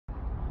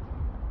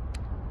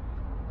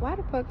Why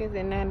the fuck is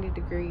it 90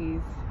 degrees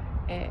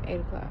at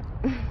 8 o'clock?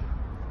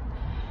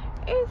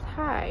 It's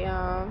hot,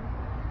 y'all.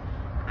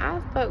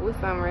 I fuck with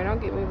summer, don't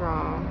get me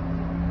wrong.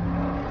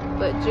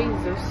 But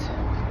Jesus.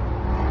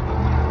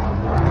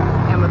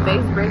 And my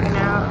face breaking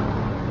out.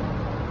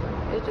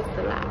 It's just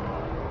a lot.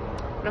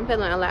 But I'm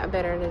feeling a lot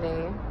better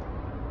today.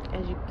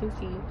 As you can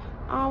see.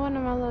 Oh, one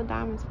of my little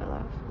diamonds fell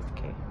off. It's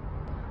okay.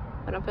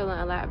 But I'm feeling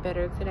a lot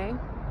better today.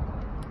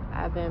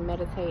 I've been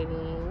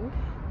meditating.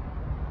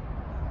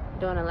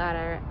 Doing a lot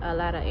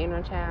of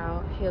inner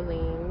child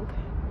healing.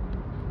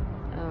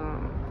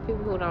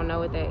 People who don't know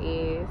what that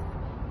is,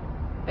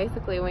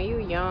 basically when you're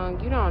young,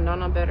 you don't know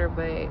no better,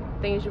 but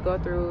things you go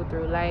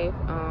through life,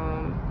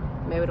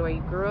 maybe the way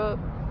you grew up,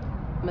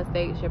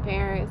 mistakes your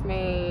parents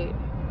made,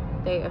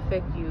 they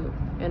affect you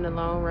in the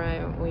long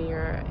run when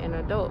you're an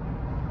adult.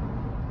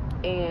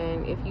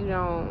 And if you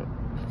don't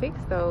fix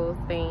those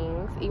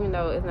things, even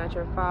though it's not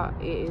your fault,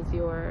 it is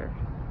your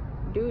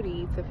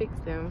duty to fix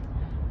them,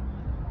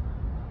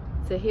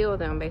 to heal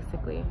them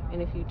basically.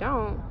 And if you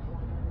don't,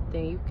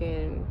 then you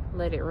can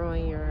let it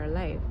ruin your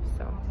life.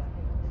 So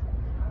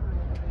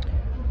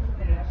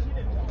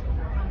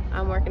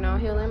I'm working on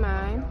healing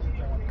mine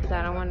because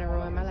I don't want to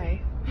ruin my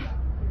life.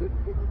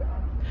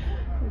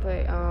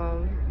 But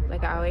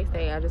like I always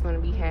say, I just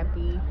want to be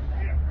happy,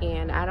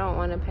 and I don't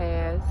want to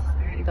pass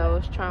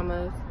those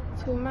traumas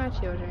to my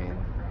children.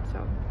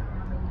 So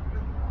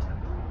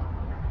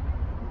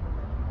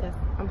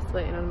I'm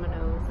sweating on my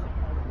nose.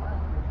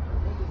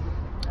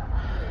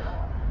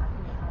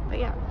 But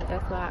yeah,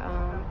 that's why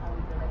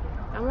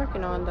I'm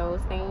working on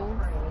those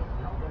things.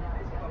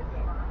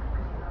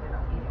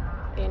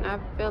 And I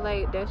feel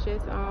like that's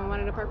just one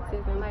of the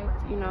purposes in life,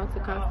 you know, to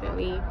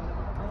constantly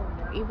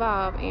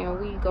evolve, and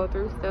we go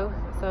through stuff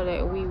so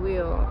that we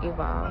will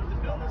evolve.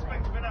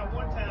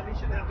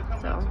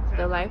 So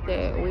the life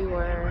that we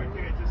were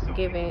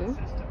given,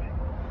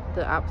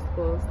 the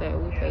obstacles that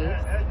we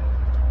face,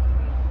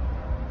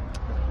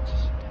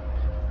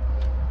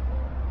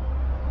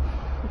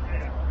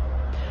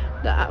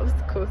 the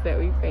obstacles that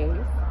we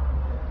face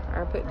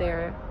are put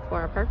there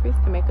for a purpose,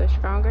 to make us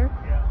stronger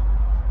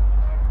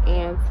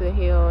and to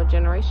heal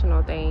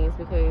generational things,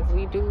 because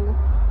we do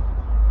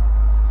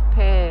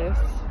pass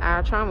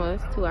our traumas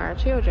to our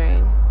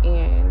children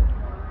and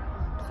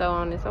so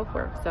on and so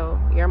forth. So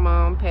your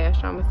mom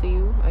passed traumas to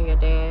you, or your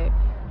dad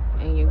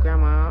and your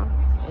grandma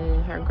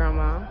and her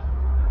grandma,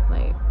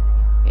 like,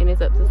 and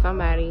it's up to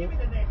somebody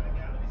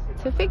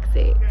to fix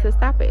it, to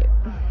stop it.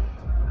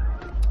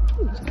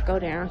 Just go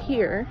down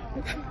here.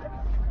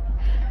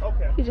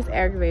 He just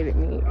aggravated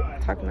me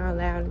talking out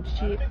loud and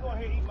shit.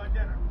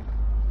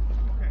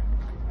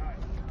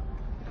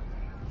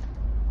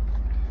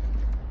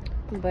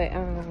 But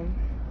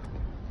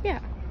yeah.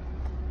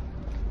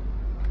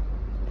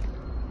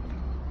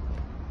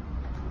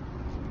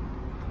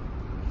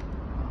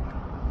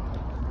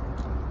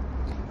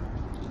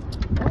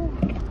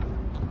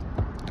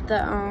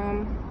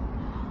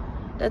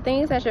 The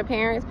things that your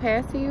parents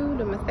pass to you,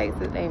 the mistakes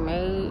that they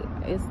made,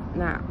 it's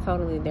not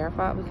totally their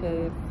fault,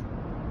 because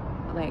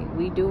like,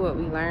 we do what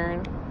we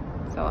learn.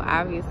 So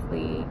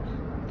obviously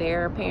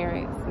their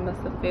parents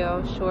must have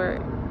fell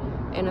short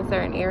in a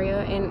certain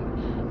area,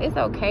 and it's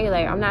okay.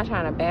 Like, I'm not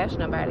trying to bash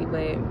nobody,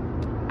 but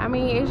I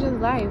mean, it's just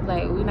life.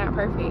 Like, we're not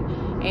perfect,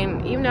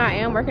 and even though I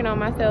am working on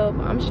myself,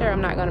 I'm sure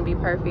I'm not going to be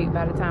perfect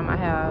by the time I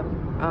have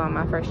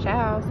my first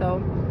child. So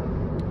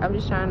I'm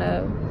just trying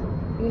to,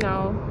 you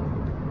know,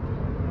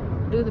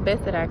 do the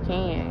best that I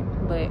can.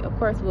 But of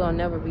course we'll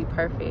never be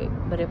perfect,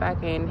 but if I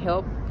can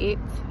help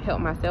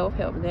myself,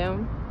 help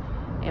them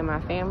and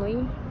my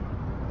family,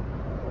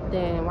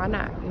 then why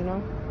not, you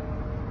know?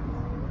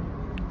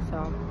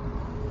 So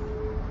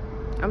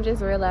I'm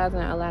just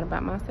realizing a lot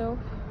about myself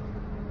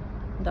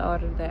the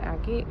older that I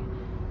get,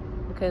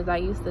 because I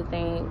used to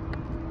think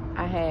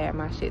I had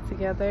my shit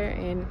together,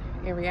 and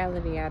in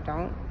reality I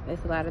don't.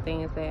 There's a lot of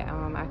things that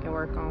I can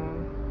work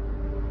on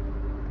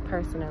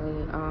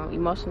personally,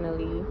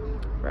 emotionally.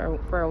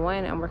 For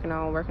one, I'm working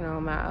on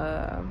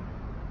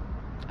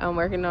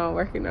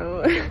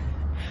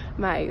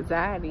my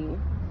anxiety,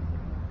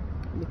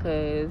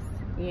 because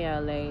yeah,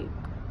 like,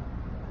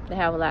 they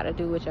have a lot to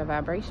do with your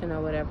vibration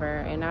or whatever,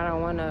 and I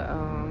don't want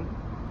to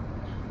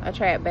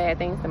attract bad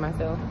things to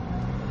myself.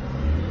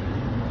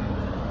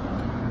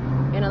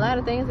 And a lot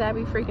of things that I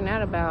be freaking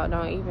out about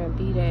don't even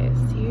be that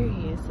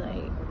serious.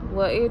 Like,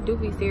 well, it do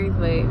be serious,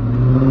 but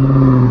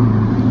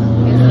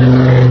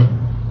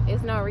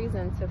it's no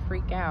reason to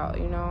freak out,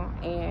 you know.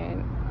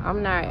 And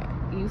I'm not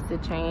used to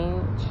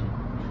change.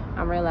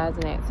 I'm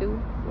realizing that too.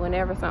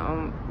 Whenever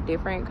something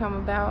different come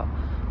about,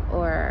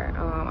 or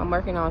I'm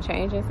working on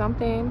changing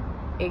something,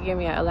 it gives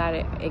me a lot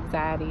of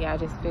anxiety. I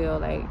just feel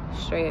like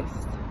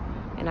stressed,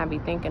 and I be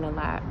thinking a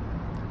lot.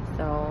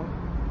 So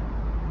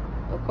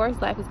of course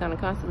life is going to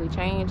constantly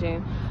change,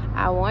 and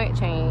I want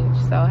change,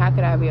 so how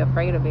could I be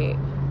afraid of it?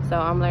 So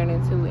I'm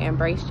learning to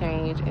embrace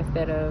change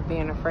instead of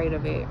being afraid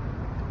of it.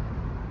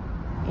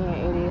 And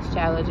it is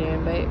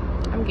challenging, but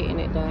I'm getting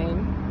it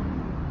done.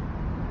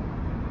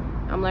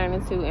 I'm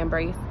learning to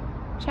embrace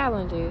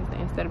challenges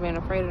instead of being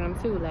afraid of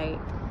them too. Like,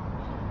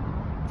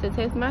 to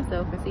test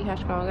myself and see how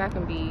strong I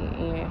can be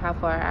and how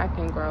far I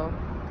can grow.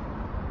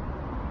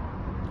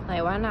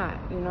 Like, why not,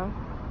 you know?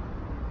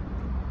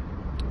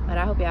 But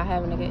I hope y'all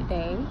having a good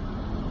day.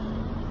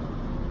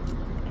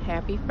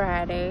 Happy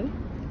Friday.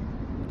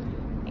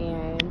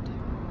 And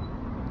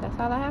that's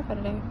all I have for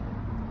today.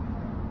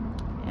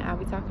 And I'll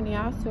be talking to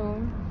y'all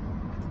soon.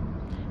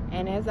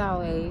 And as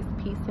always,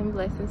 peace and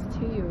blessings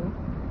to you.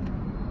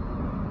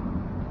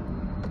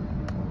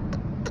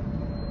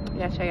 I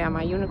gotta show y'all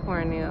my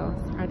unicorn nails.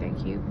 Aren't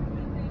they cute?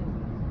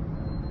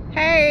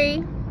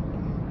 Hey!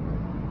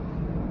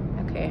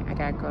 Okay, I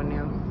gotta go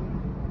now.